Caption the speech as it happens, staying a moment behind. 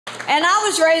And I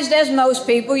was raised as most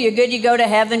people. You're good, you go to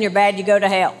heaven. You're bad, you go to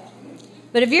hell.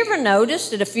 But have you ever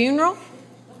noticed at a funeral,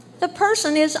 the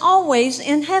person is always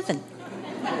in heaven?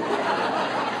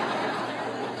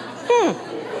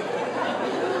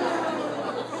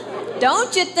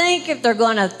 Don't you think if they're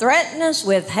going to threaten us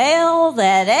with hell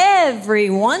that every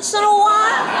once in a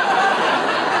while...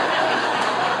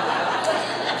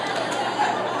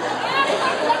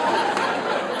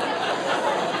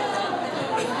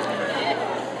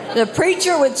 the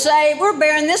preacher would say, we're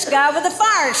burying this guy with a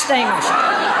fire extinguisher.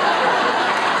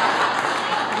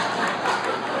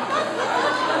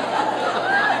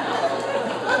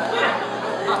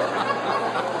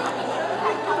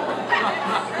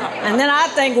 And then I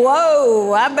think,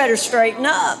 whoa, I better straighten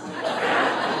up.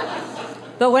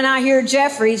 But when I hear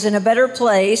Jeffrey's in a better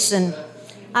place, and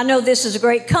I know this is a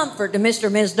great comfort to Mr.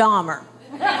 and Ms. Dahmer.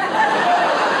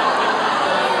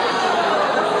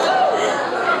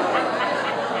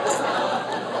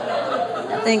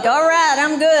 I think, all right,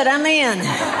 I'm good, I'm in.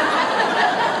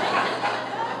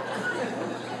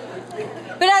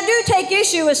 But I do take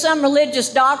issue with some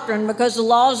religious doctrine because the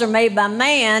laws are made by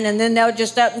man and then they'll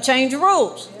just up and change the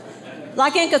rules.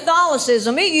 Like in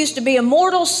Catholicism, it used to be a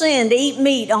mortal sin to eat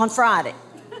meat on Friday.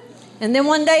 And then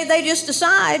one day they just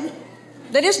decide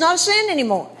that it's not a sin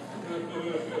anymore.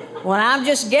 Well, I'm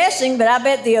just guessing, but I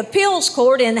bet the appeals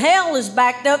court in hell is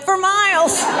backed up for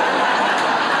miles.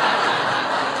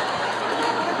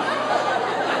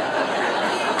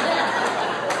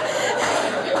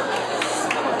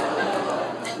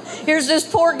 Here's this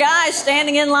poor guy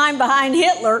standing in line behind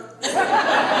Hitler.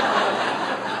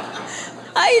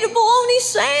 I ate a bologna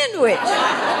sandwich.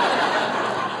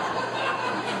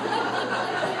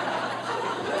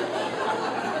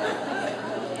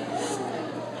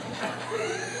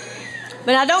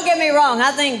 But now, don't get me wrong.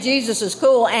 I think Jesus is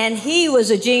cool, and he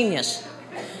was a genius.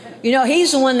 You know,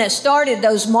 he's the one that started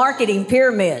those marketing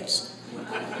pyramids.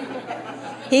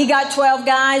 He got 12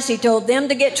 guys. He told them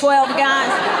to get 12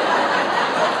 guys.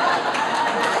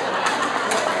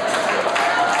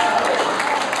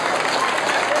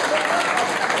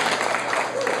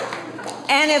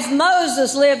 And if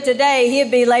Moses lived today,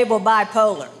 he'd be labeled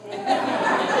bipolar.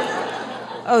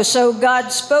 Oh, so God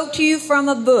spoke to you from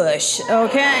a bush,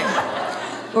 okay?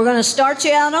 We're going to start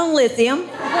you out on lithium.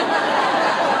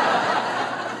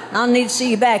 I'll need to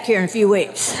see you back here in a few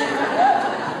weeks. And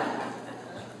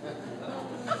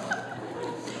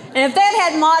if that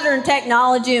had modern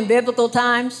technology in biblical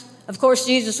times, of course,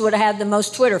 Jesus would have had the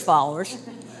most Twitter followers.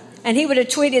 And he would have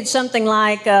tweeted something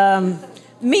like...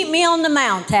 meet me on the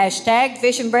mount, hashtag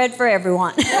fish and bread for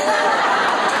everyone.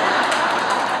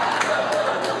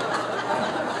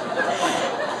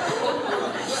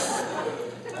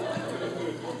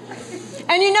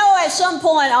 And you know, at some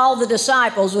point, all the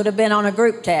disciples would have been on a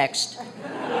group text.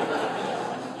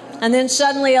 And then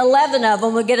suddenly 11 of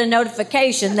them would get a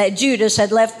notification that Judas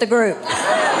had left the group.